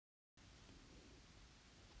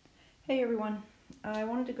Hey everyone, I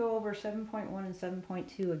wanted to go over 7.1 and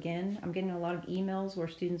 7.2 again. I'm getting a lot of emails where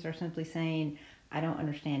students are simply saying, I don't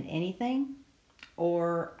understand anything,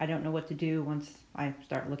 or I don't know what to do once I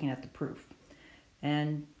start looking at the proof.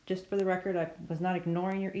 And just for the record, I was not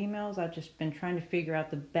ignoring your emails. I've just been trying to figure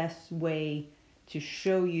out the best way to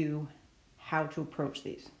show you how to approach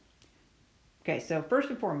these. Okay, so first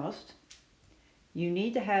and foremost, you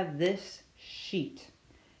need to have this sheet.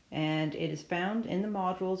 And it is found in the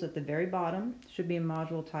modules at the very bottom. Should be a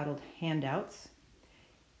module titled Handouts.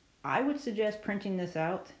 I would suggest printing this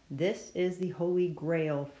out. This is the holy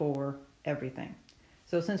grail for everything.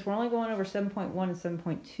 So since we're only going over 7.1 and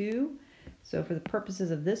 7.2, so for the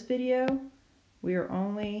purposes of this video, we are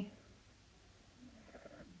only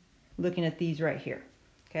looking at these right here,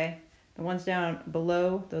 okay? The ones down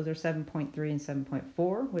below, those are 7.3 and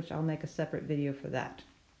 7.4, which I'll make a separate video for that.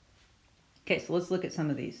 Okay, so let's look at some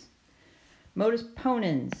of these. Modus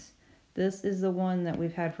ponens. This is the one that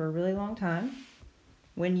we've had for a really long time.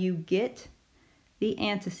 When you get the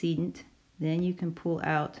antecedent, then you can pull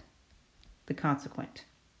out the consequent.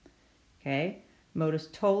 Okay? Modus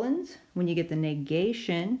tollens. When you get the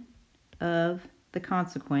negation of the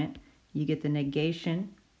consequent, you get the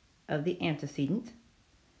negation of the antecedent.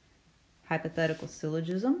 Hypothetical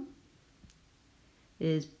syllogism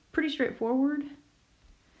is pretty straightforward.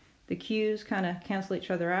 The Q's kind of cancel each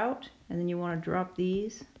other out, and then you want to drop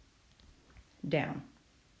these down.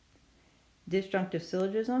 Disjunctive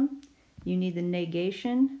syllogism, you need the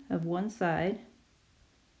negation of one side,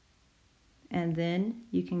 and then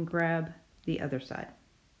you can grab the other side.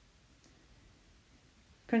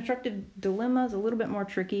 Constructive dilemma is a little bit more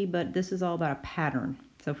tricky, but this is all about a pattern.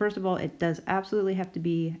 So first of all, it does absolutely have to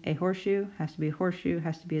be a horseshoe, has to be a horseshoe,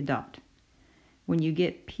 has to be a dot. When you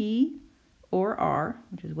get P or R,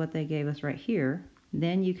 which is what they gave us right here,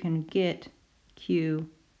 then you can get Q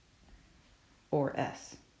or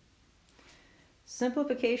S.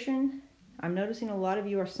 Simplification, I'm noticing a lot of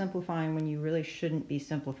you are simplifying when you really shouldn't be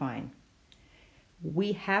simplifying.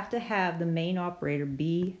 We have to have the main operator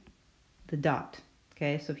be the dot.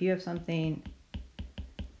 Okay, so if you have something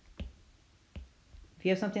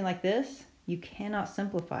like this, you cannot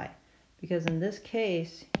simplify, because in this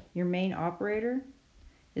case, your main operator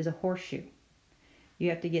is a horseshoe. You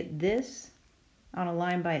have to get this on a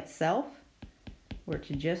line by itself, where it's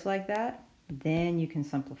just like that, then you can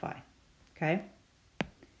simplify, okay?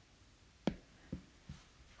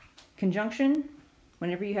 Conjunction,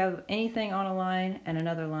 whenever you have anything on a line and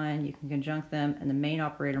another line, you can conjunct them, and the main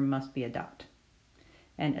operator must be a dot.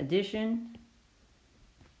 And addition,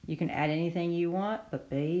 you can add anything you want, but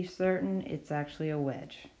be certain it's actually a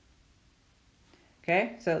wedge.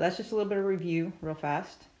 Okay, so that's just a little bit of review real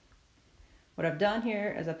fast. What I've done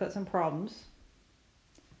here is I put some problems,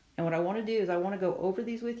 and what I want to do is I want to go over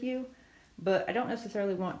these with you, but I don't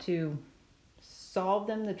necessarily want to solve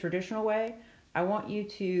them the traditional way. I want you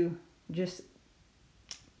to just,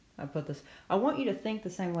 I want you to think the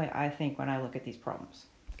same way I think when I look at these problems,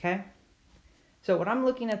 okay? So when I'm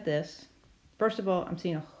looking at this, first of all, I'm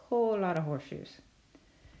seeing a whole lot of horseshoes.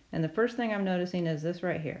 And the first thing I'm noticing is this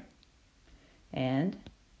right here and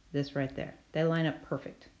this right there. They line up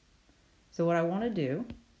perfect. So what I want to do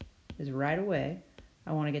is right away,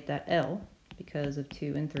 I want to get that L because of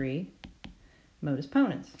 2 and 3 modus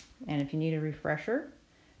ponens. And if you need a refresher,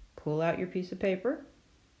 pull out your piece of paper.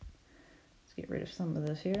 Let's get rid of some of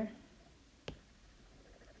this here.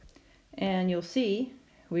 And you'll see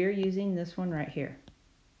we are using this one right here.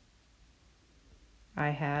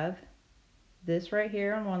 I have this right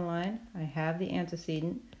here on one line. I have the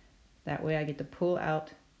antecedent. That way I get to pull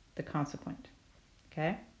out the consequent.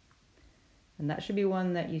 Okay? And that should be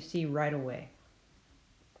one that you see right away.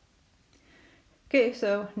 Okay,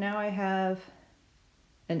 so now I have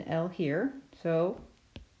an L here. So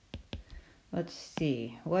let's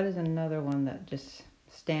see, what is another one that just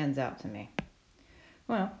stands out to me?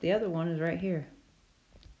 Well, the other one is right here.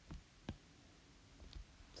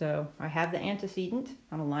 So I have the antecedent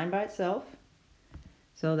on a line by itself.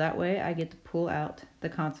 So that way I get to pull out the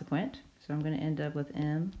consequent. So I'm going to end up with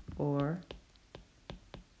M or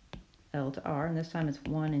L to R, and this time it's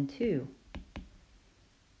 1 and 2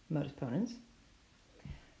 modus ponens.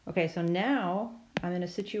 Okay, so now I'm in a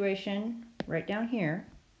situation right down here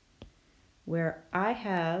where I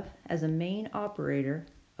have as a main operator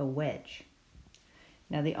a wedge.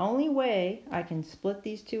 Now the only way I can split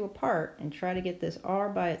these two apart and try to get this R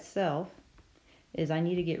by itself is I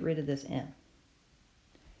need to get rid of this M.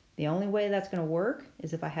 The only way that's going to work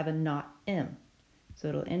is if I have a not M. So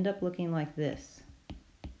it'll end up looking like this.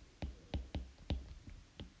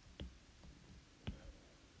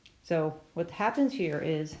 So what happens here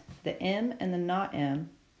is the M and the not M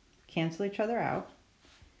cancel each other out,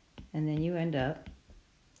 and then you end up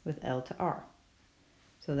with L to R.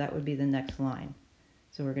 So that would be the next line.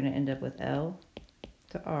 So we're going to end up with L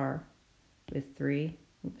to R with 3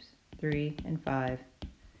 and 5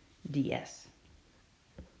 ds.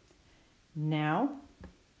 Now,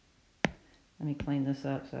 let me clean this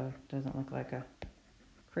up so it doesn't look like a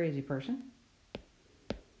crazy person.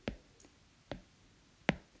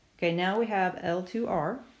 Okay, now we have L to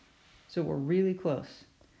R, so we're really close.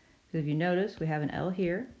 So if you notice, we have an L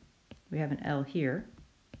here, we have an L here.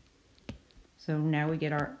 So now we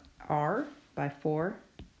get our R by 4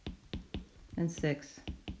 and 6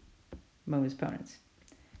 modus ponens.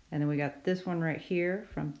 And then we got this one right here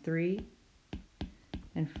from 3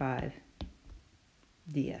 and 5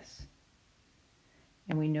 ds.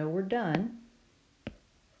 And we know we're done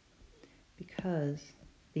because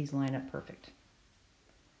these line up perfect.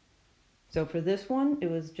 So for this one, it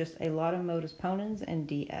was just a lot of modus ponens and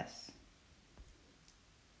ds.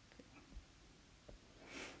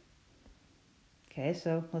 Okay,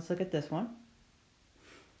 so let's look at this one.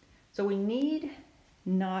 So we need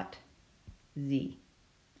not z.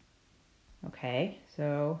 Okay,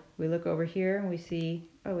 so we look over here and we see,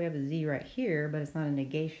 oh, we have a z right here, but it's not a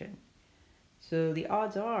negation. So the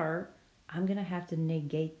odds are I'm going to have to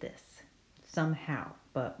negate this somehow,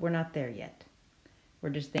 but we're not there yet. We're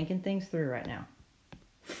just thinking things through right now.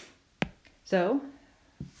 So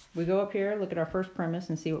we go up here, look at our first premise,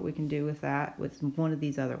 and see what we can do with that with one of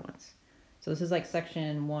these other ones. So this is like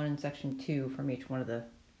section 1 and section 2 from each one of the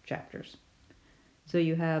chapters. So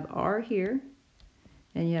you have R here,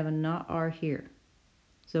 and you have a not R here.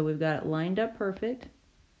 So we've got it lined up perfect.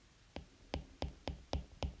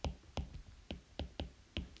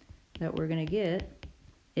 That we're going to get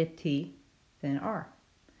if T, then R.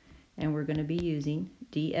 And we're going to be using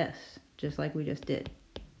ds, just like we just did.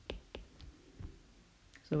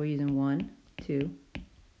 So we're using 1, 2,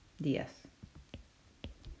 ds.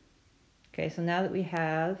 Okay, so now that we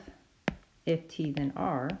have if T, then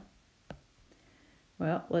R,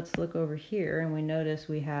 well, let's look over here and we notice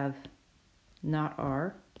we have not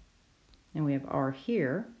R and we have R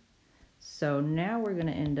here. So now we're going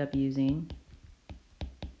to end up using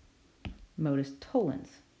modus tollens.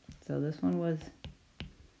 So this one was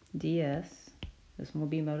ds, this one will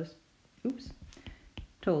be modus,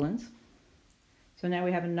 tollens. So now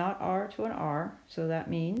we have a not R to an R, so that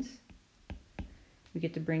means we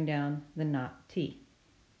get to bring down the not T.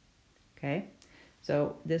 Okay,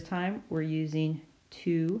 so this time we're using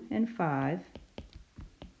 2 and 5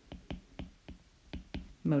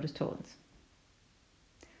 modus tollens.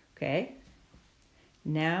 Okay,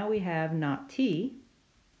 now we have not T,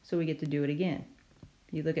 so we get to do it again.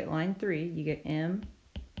 You look at line 3, you get M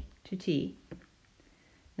to T.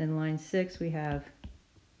 Then line 6 we have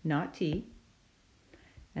not T,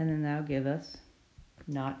 and then that'll give us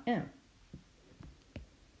not M.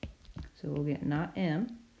 So we'll get not M,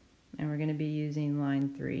 and we're going to be using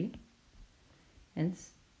line 3 and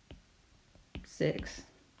 6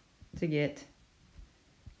 to get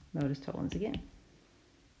modus tollens again.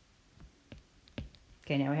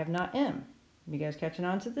 Okay, now we have not M. You guys catching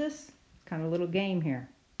on to this? It's kind of a little game here.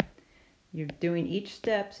 You're doing each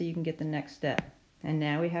step so you can get the next step. And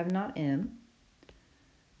now we have not M,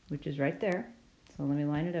 which is right there. So let me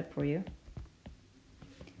line it up for you.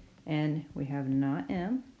 And we have not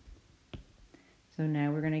M. So now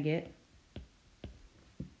we're going to get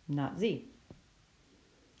not Z.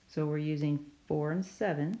 So we're using 4 and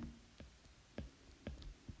 7.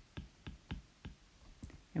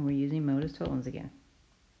 And we're using modus tollens again.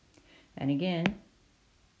 And again,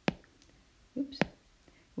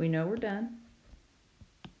 we know we're done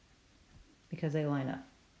because they line up.